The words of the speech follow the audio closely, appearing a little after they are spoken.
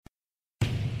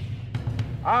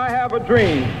I have a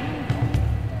dream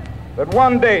that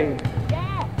one day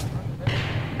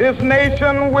this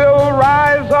nation will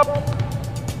rise up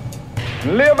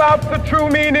and live out the true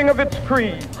meaning of its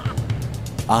creed.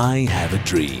 I have a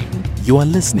dream. You are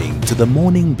listening to The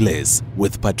Morning Bliss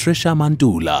with Patricia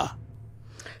Mandula.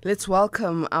 Let's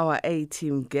welcome our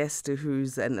A-team guest,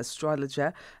 who's an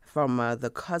astrologer from the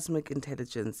Cosmic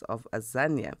Intelligence of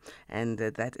Azania, and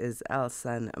that is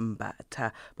Sun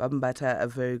Mbatha. Mbatha, a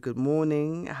very good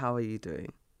morning. How are you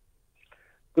doing?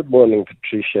 Good morning,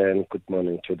 Patricia, and good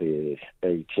morning to the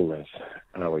A-teamers.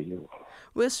 How are you?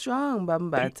 We're strong,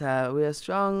 Mbatha. We are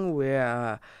strong. We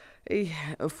are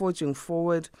forging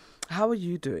forward. How are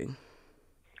you doing?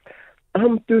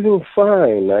 I'm doing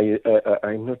fine.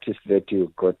 I noticed that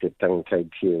you got a tongue-tied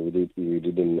here. You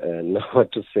didn't know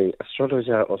what to say,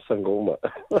 astrologer or sangoma.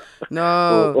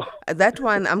 No, that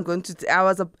one I'm going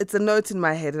to. It's a note in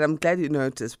my head, and I'm glad you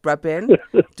noticed. Braben,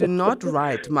 do not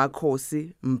write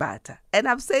Makhosi Mbatha, and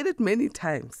I've said it many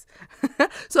times.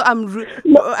 So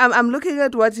I'm looking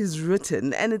at what he's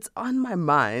written, and it's on my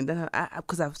mind, and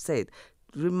because I've said,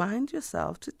 remind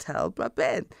yourself to tell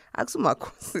Braben.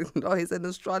 No, he's an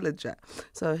astrologer.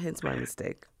 So hence my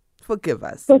mistake. Forgive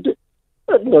us.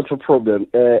 Not a problem.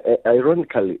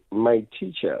 Ironically, my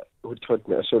teacher who taught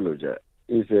me astrologer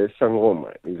is a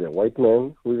sangoma. He's a white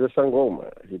man who is a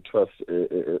sangoma. He taught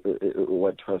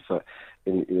what was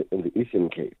in the Eastern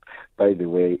Cape. By the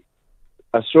way,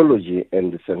 astrology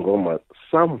and the sangoma,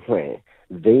 somewhere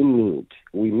they meet.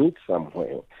 We meet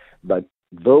somewhere. But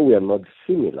though we are not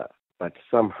similar, but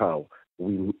somehow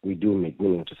we do meet,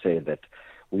 meaning to say that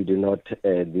we do not,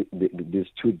 these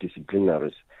two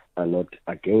disciplinaries are not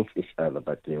against each other,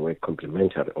 but they work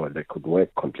complementary, or they could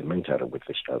work complementary with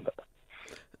each other.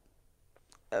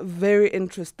 Very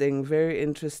interesting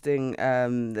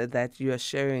that you are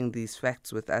sharing these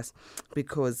facts with us,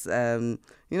 because,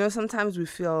 sometimes we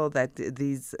feel that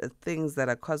these things that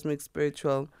are cosmic,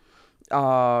 spiritual,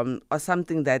 are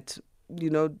something that,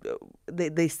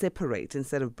 they separate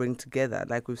instead of bring together,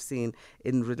 like we've seen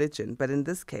in religion. But in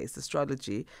this case,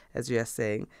 astrology, as you are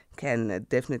saying, can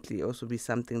definitely also be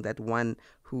something that one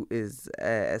who is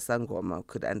a sangoma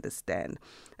could understand.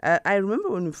 I remember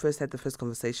when we first had the first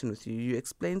conversation with you, you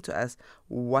explained to us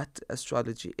what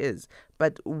astrology is,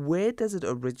 but where does it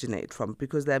originate from?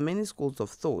 Because there are many schools of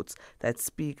thoughts that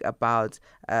speak about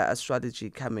astrology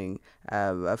coming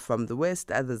from the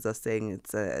West. Others are saying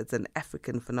it's an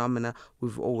African phenomena.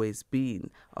 We've always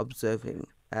been observing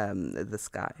the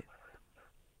sky.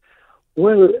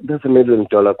 Well, that's $1 million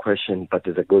question, but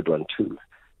it's a good one too.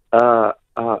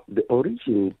 The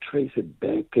origin traces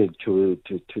back to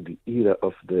the era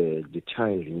of the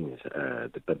Chinese,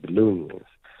 the Babylonians,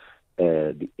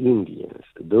 the Indians.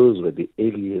 Those were the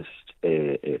earliest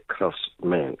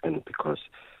craftsmen, and because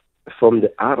from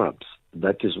the Arabs,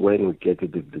 that is when we get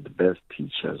the best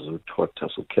teachers who taught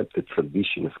us, who kept the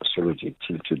tradition of astrology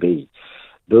till today.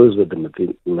 Those were the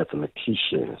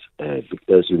mathematicians,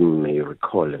 because you may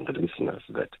recall, and the listeners,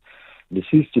 that the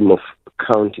system of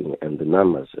counting and the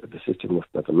numbers, the system of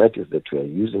mathematics that we are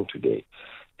using today,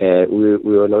 we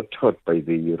were not taught by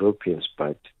the Europeans,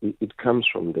 but it comes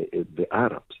from the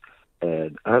Arabs.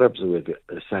 The Arabs were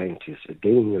the scientists. They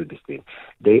knew this thing.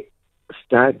 They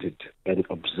studied and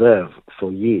observed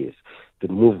for years the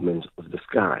movements of the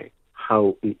sky,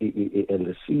 how and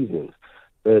the seasons.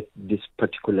 This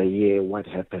particular year, what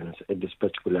happens? At this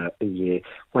particular year,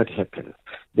 what happens?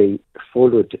 They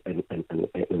followed and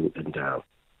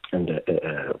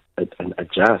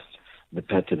adjust the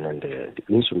pattern and the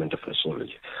instrument of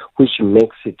astrology, which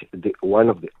makes it one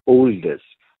of the oldest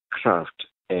craft,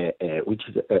 which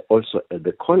is also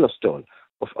the cornerstone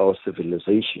of our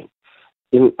civilization.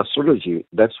 In astrology,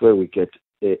 that's where we get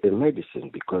a medicine,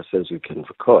 because as you can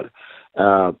recall,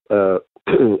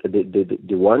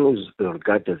 the one who's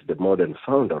regarded as the modern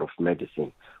founder of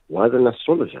medicine was an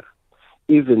astrologer.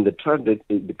 Even the car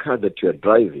that you are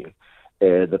driving,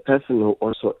 the person who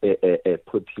also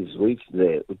put his weight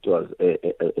there, it was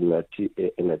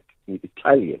an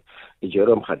Italian,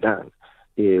 Jerome Hadan,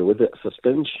 with the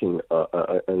suspension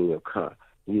in your car.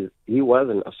 He was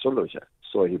an astrologer,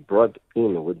 so he brought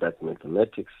in with that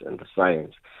mathematics and the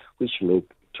science, which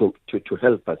make to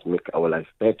help us make our life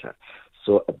better.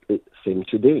 So same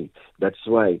today. That's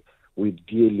why we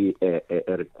dearly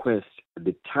request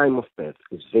the time of birth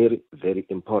is very, very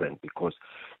important, because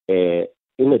in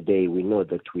a day we know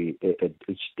that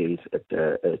each day is at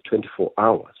 24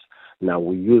 hours. Now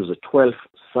we use the 12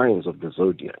 signs of the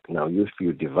zodiac. Now if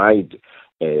you divide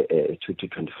 2 to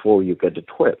 24, you get a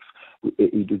 12.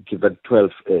 You divide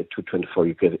 12 to 24,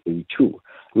 you get 82.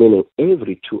 Meaning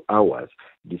every 2 hours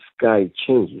the sky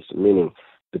changes. Meaning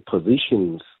the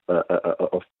positions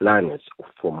of planets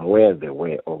from where they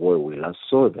were or where we last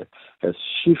saw them has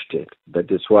shifted.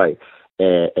 That is why,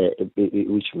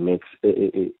 which makes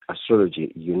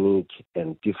astrology unique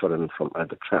and different from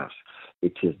other crafts.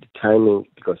 It is the timing,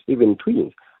 because even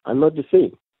twins are not the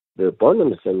same. They're born on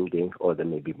the same day, or they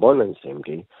may be born on the same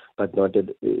day, but not at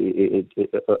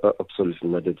absolutely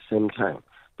not at the same time.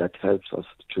 That helps us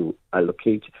to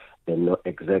allocate and know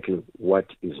exactly what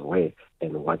is where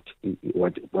and what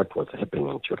was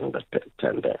happening during that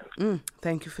time there.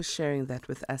 Thank you for sharing that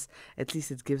with us. At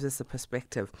least it gives us a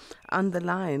perspective. On the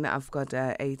line, I've got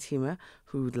a teamer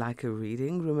who would like a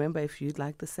reading. Remember, if you'd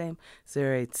like the same,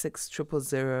 086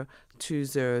 000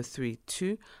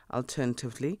 2032.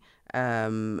 Alternatively,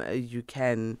 you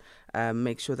can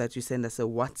make sure that you send us a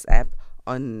WhatsApp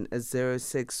on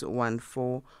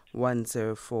 0614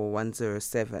 104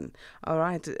 107. All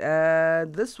right.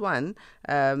 This one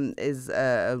is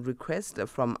a request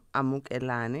from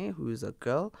Amukelane, who is a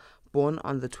girl born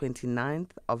on the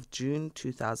 29th of June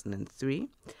 2003,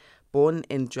 born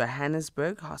in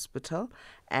Johannesburg Hospital,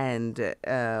 and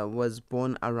was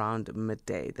born around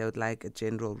midday. They would like a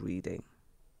general reading.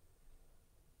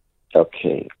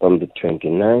 Okay, on the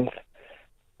 29th,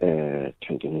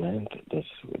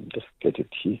 let's get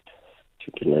it here,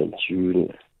 29th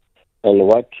June. And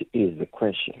what is the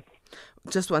question?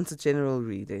 Just wants a general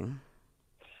reading.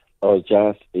 Or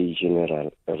just a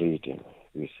general reading?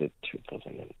 We said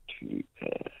 2002,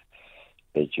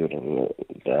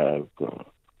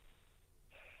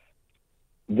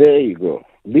 There you go.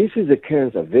 This is a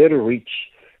Cancer, very rich,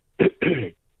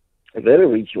 very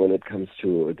rich when it comes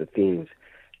to the things.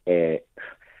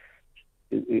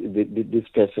 This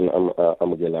person,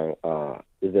 Amugelang,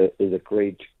 is a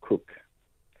great cook.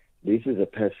 This is a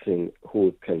person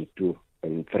who can do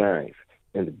and thrive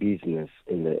in the business,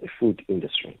 in the food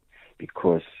industry,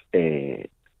 because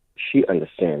she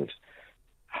understands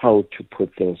how to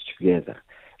put things together,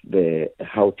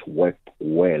 how to work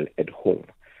well at home.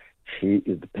 She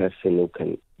is the person who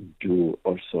can do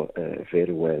also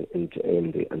very well in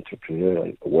the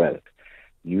entrepreneurial world,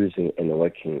 using and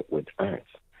working with arts.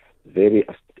 Very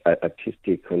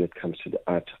artistic when it comes to the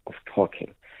art of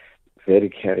talking. Very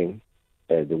caring.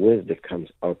 The words that comes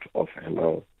out of her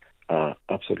mouth are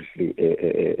absolutely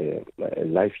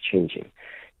life-changing.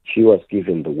 She was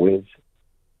given the words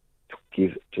to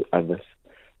give to others,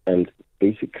 and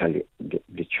basically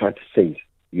the chart says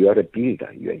you are a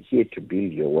builder. You are here to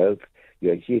build your wealth.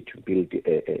 You are here to build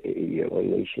your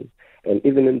own nation. And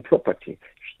even in property,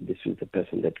 this is the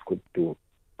person that could do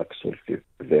absolutely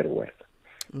very well.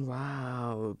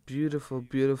 Wow, beautiful,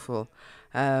 beautiful.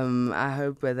 I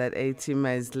hope that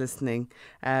Atima is listening.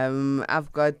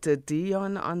 I've got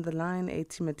Dion on the line.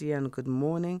 Atima, Dion, good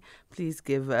morning. Please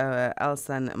give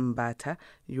Sun Mbatha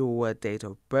your date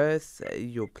of birth,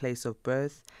 your place of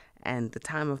birth, and the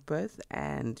time of birth,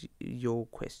 and your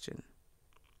question.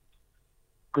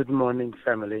 Good morning,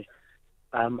 family.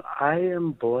 I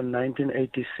am born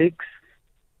 1986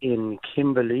 in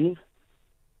Kimberley.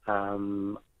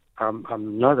 I'm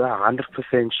not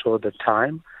 100% sure the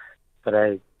time, but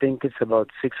I think it's about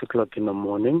 6 o'clock in the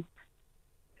morning.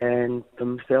 And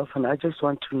myself, and I just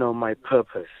want to know my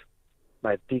purpose,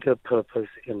 my bigger purpose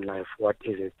in life. What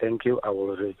is it? Thank you. I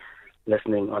will be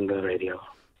listening on the radio.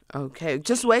 Okay,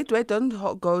 just wait,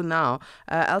 don't go now.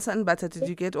 Sun Mbatha, did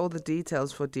you get all the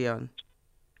details for Dion?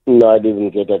 No, I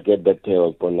didn't get that. I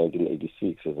was born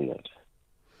 1986, isn't it?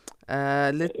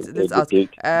 Let's ask.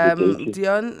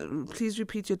 Dion, please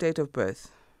repeat your date of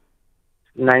birth.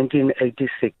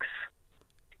 1986.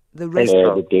 The rest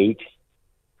of the date?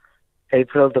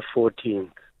 April the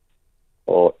 14th.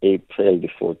 Or April the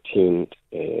 14th,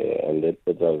 and that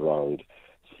was around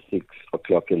 6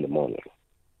 o'clock in the morning.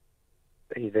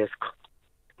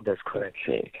 That's correct.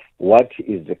 Okay. What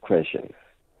is the question?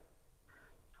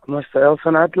 Mr.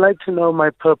 Elson, I'd like to know my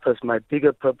purpose, my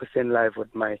bigger purpose in life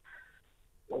with my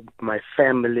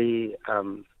family.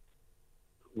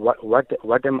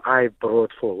 What am I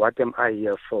brought for? What am I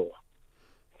here for?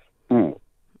 All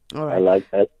right. I like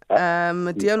that.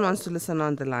 Dion wants to listen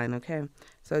on the line, okay?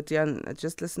 So, Dion,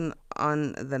 just listen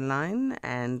on the line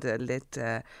and let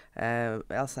Sun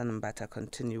Mbatha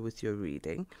continue with your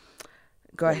reading.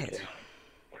 Go ahead.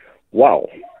 Wow.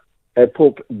 I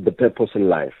hope the purpose in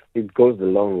life, it goes a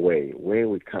long way, where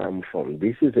we come from.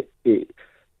 This is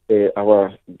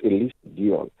our elite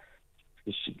Dion.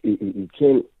 He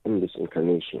came in this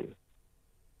incarnation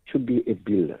to be a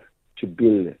builder, to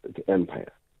build the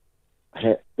empire.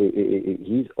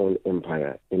 His own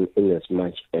empire, in as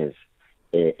much as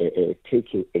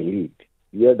taking a lead.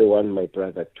 You're the one, my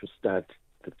brother, to start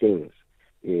the things,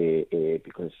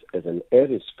 because as an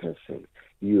Aries person,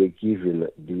 you are given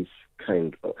this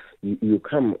kind of, you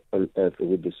come on earth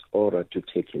with this aura to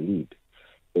take a lead.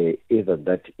 Either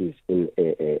that is in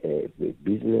a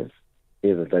business,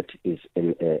 either that is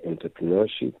in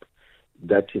entrepreneurship.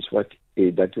 That is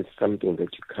something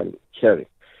that you can carry.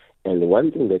 And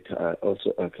one thing that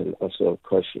I can also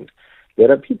caution,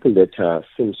 there are people that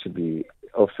seems to be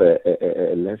of a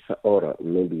lesser aura,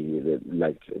 maybe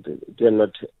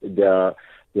their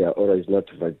aura is not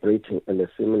vibrating on a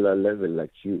similar level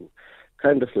like you.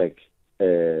 Kind of like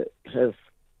have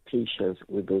patience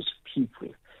with those people,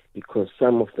 because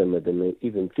some of them they may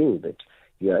even think that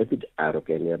you are a bit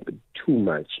arrogant, you're a bit too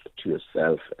much to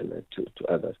yourself and to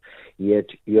others. Yet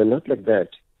you're not like that.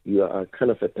 You are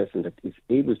kind of a person that is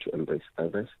able to embrace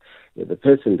others. You're the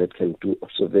person that can do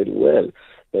also very well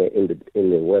in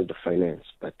the world of finance,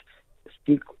 but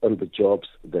stick on the jobs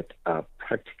that are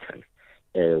practical,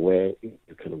 where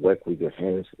you can work with your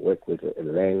hands, work with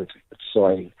land,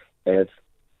 soil, earth.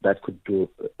 That could do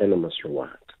enormous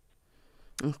reward.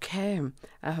 Okay,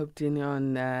 I hope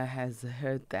Dinion has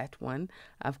heard that one.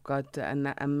 I've got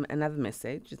another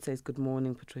message. It says, "Good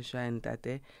morning, Patricia and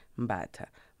Tate Mbatha.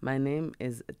 My name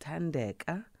is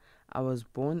Tandeka. I was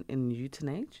born in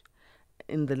Uitenhage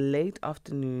in the late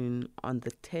afternoon on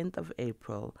the 10th of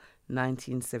April,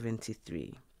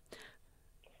 1973.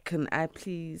 Can I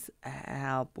please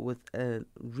help with a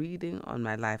reading on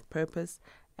my life purpose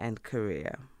and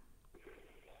career?"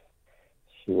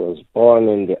 She was born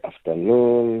in the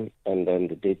afternoon, and then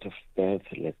the date of birth,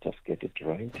 let us get it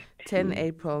right. 10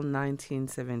 April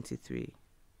 1973.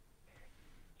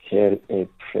 10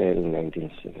 April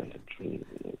 1973.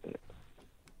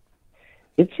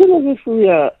 It seems as if we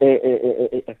are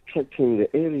attracting the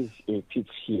Aries pitch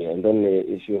here, and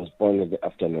then she was born in the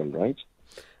afternoon, right?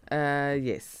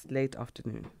 Yes, late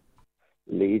afternoon.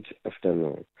 Late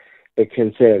afternoon. A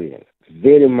Cancerian,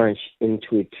 very much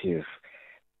intuitive.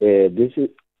 This is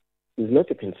not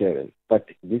a Cancerian, but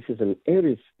this is an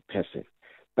Aries person,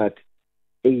 but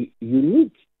a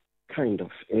unique kind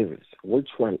of Aries. Which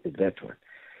one is that one?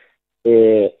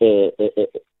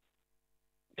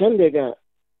 Tandega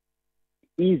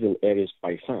is an Aries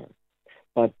by far,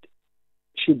 but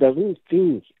she doesn't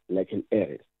think like an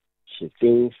Aries. She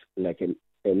thinks like a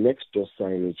next door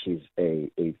sign, which is a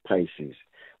Pisces.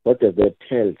 What does that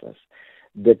tell us?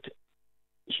 That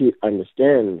she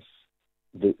understands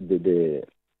the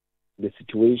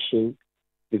situation,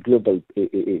 the global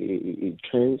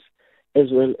trends,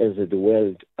 as well as the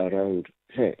world around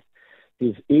her.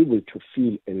 Is able to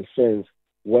feel and sense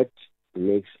what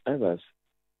makes others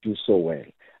do so well.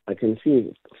 I can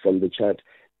see from the chart,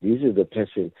 this is the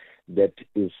person that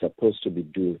is supposed to be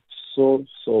doing so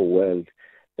well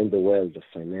in the world of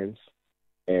finance,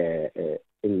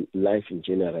 in life in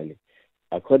general.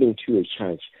 According to your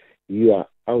chart, you are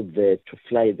out there to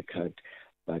fly the kite,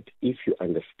 but if you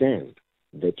understand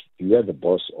that you are the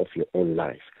boss of your own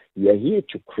life, you are here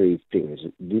to create things.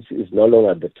 This is no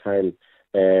longer the time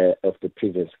of the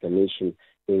previous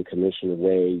incarnation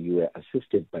where you were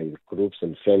assisted by the groups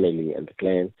and family and the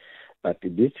clan. But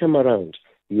this time around,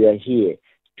 you are here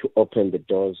to open the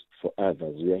doors for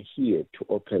others. You are here to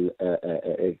open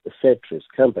a factories,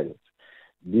 companies.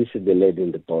 This is the lady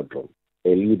in the boardroom,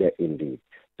 a leader indeed.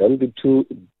 Don't be too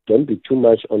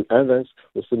much on others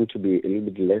who seem to be a little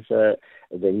bit lesser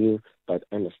than you, but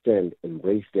understand,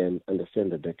 embrace them,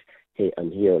 understand that hey,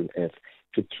 I'm here on earth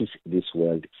to teach this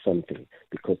world something,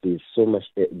 because there's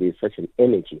such an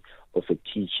energy of a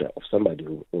teacher, of somebody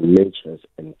who nurtures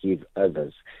and give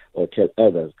others or tell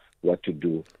others what to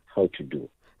do, how to do.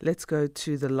 Let's go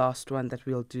to the last one that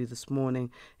we'll do this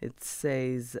morning. It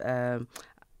says,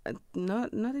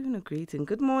 not even a greeting.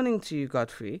 Good morning to you,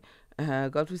 Godfrey.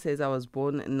 Godfrey says, I was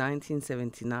born in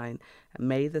 1979,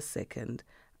 May the 2nd.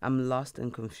 I'm lost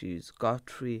and confused.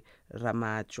 Godfrey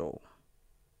Ramajo.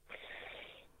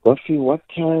 Godfrey, what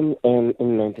time in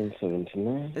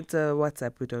 1979? It's a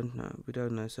WhatsApp. We don't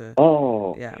know. So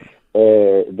yeah.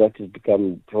 That has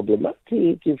become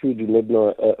problematic if we do not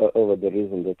know over the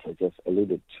reason that I just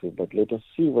alluded to. But let us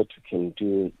see what we can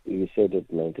do. You said it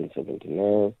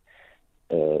 1979.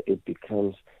 It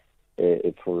becomes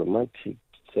a problematic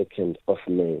 2nd of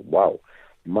May. Wow,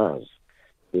 Mars,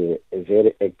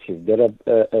 very active. There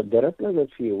are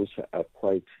planets here which are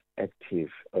quite active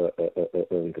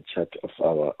in the chart of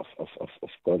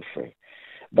Godfrey.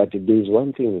 But there is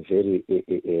one thing very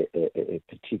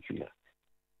particular.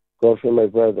 Godfrey, my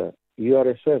brother, you are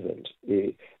a servant.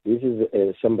 This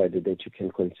is somebody that you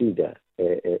can consider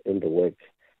in the work.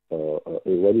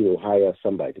 When you hire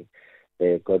somebody,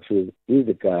 Godfrey is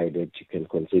the guy that you can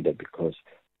consider, because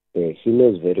he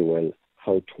knows very well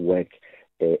how to work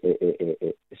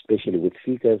especially with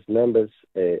figures, numbers?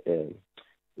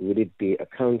 Would it be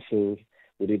accounting?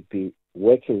 Would it be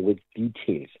working with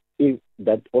details? If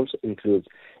that also includes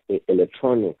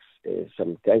electronics,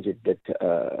 some gadgets that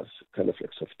are kind of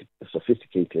like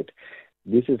sophisticated.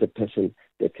 This is a person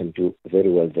that can do very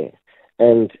well there.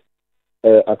 And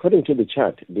according to the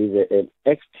chart, there's an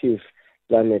active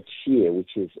planet here,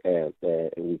 which is,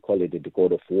 we call it the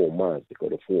god of war, Mars, the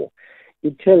god of war.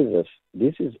 It tells us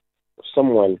this is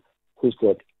someone who's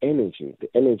got energy, the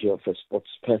energy of a sports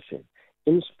person.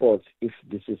 In sports, if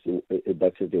this is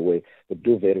that is the way, they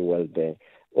do very well there.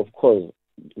 Of course,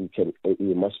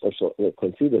 you must also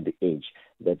consider the age,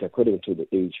 that according to the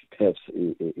age, perhaps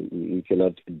you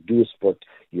cannot do sport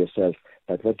yourself,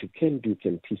 but what you can do,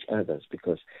 can teach others,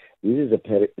 because this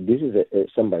is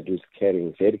somebody who's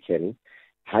caring, very caring,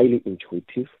 highly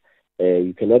intuitive.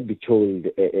 You cannot be told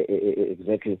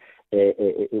exactly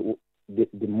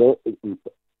the more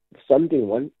something.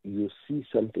 When you see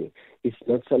something, it's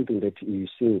not something that you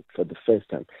see for the first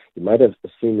time. You might have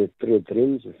seen it through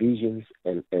dreams, visions,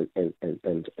 and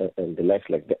the life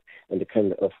like that, and the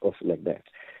kind of like that.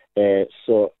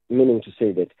 So, meaning to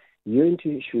say that your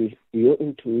intuition,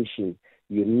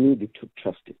 you need to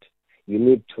trust it. You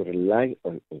need to rely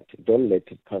on it. Don't let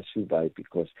it pass you by,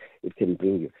 because it can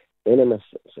bring you enormous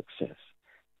success.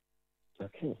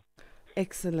 Okay.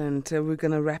 Excellent. We're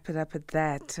going to wrap it up at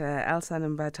that.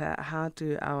 Sun Mbatha, how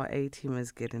do our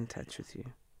A-teamers get in touch with you?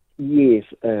 Yes,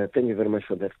 thank you very much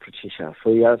for that, Patricia.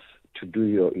 For us to do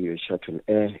your shot on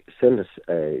air, send us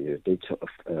your date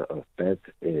of birth,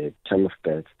 time of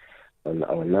birth, on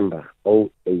our number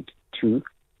 082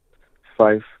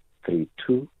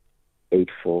 532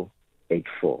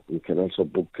 8484. You can also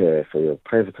book for your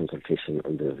private consultation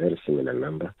on the very similar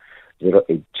number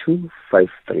 082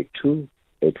 532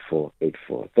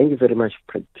 8484. Thank you very much,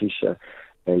 Patricia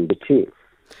and the team.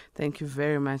 Thank you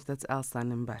very much. That's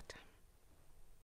Sun Mbatha.